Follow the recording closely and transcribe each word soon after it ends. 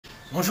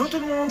Bonjour tout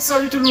le monde,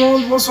 salut tout le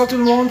monde, bonsoir tout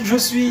le monde, je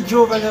suis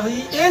Joe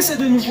Valérie et c'est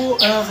de nouveau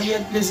un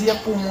réel plaisir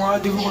pour moi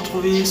de vous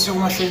retrouver sur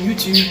ma chaîne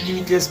YouTube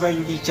Limitless by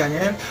Lily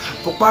Channel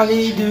pour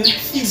parler de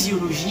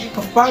physiologie,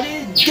 pour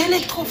parler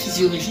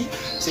d'électrophysiologie,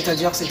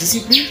 c'est-à-dire cette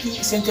discipline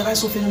qui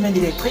s'intéresse aux phénomènes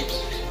électriques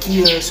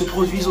qui se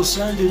produisent au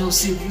sein de nos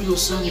cellules, au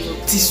sein de nos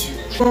tissus.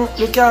 Dans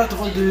le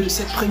cadre de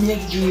cette première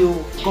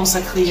vidéo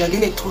consacrée à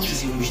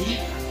l'électrophysiologie,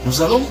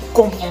 nous allons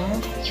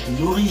comprendre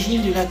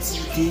l'origine de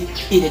l'activité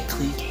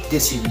électrique des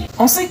cellules.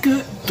 On sait que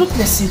toutes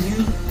les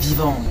cellules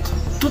vivantes,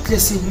 toutes les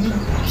cellules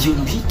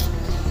biologiques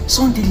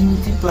sont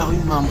délimitées par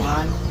une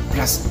membrane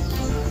plasmique.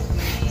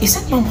 Et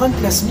cette membrane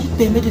plasmique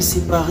permet de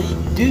séparer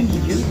deux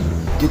milieux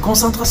de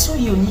concentration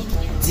ionique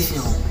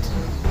différentes.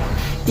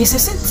 Et c'est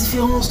cette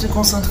différence de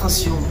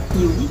concentration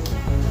ionique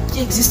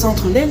qui existe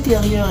entre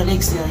l'intérieur et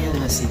l'extérieur de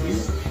la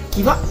cellule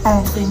qui va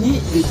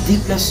entraîner le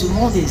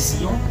déplacement des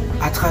ions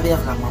à travers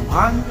la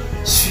membrane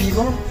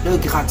suivant le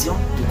gradient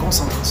de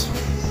concentration,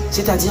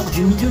 c'est-à-dire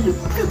du milieu le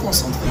plus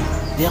concentré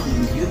vers le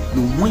milieu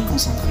le moins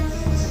concentré.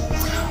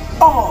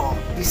 Or,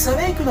 il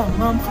s'avère que la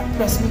membrane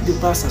plasmique de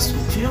par sa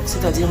structure,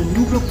 c'est-à-dire une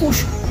double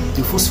couche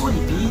de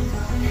phospholipides,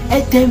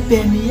 est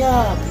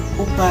imperméable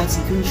aux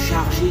particules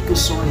chargées que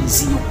sont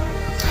les ions.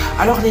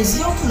 Alors les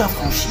ions, pour la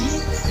franchir,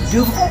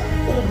 devront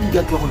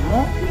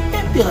obligatoirement,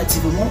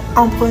 impérativement,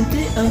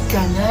 emprunter un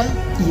canal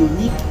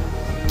ionique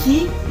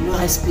qui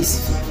leur est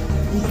spécifique,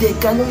 ou des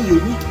canaux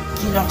ioniques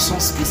qui leur sont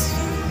spécifiques.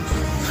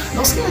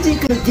 Donc ce qui veut dire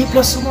que le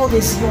déplacement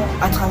des ions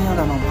à travers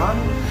la membrane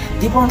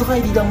dépendra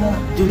évidemment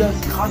de leur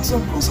gradient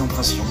de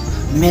concentration,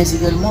 mais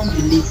également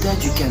de l'état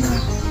du canal,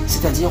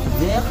 c'est-à-dire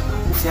ouvert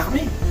ou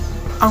fermé.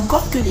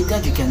 Encore que l'état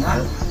du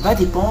canal va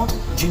dépendre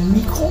du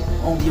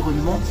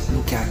micro-environnement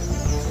local.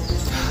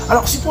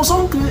 Alors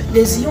supposons que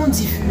les ions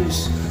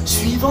diffusent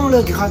suivant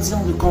leur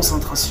gradient de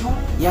concentration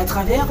et à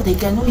travers des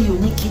canaux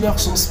ioniques qui leur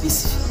sont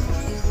spécifiques.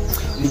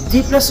 Le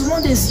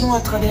déplacement des ions à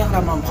travers la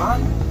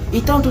membrane,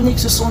 étant donné que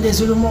ce sont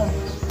des éléments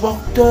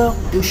porteurs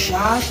de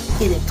charge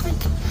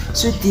électrique,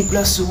 ce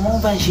déplacement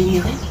va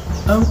générer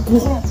un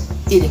courant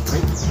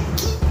électrique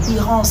qui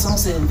ira en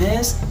sens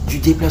inverse du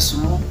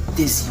déplacement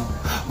des ions.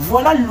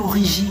 Voilà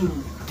l'origine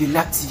de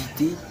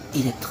l'activité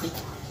électrique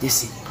des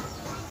cellules.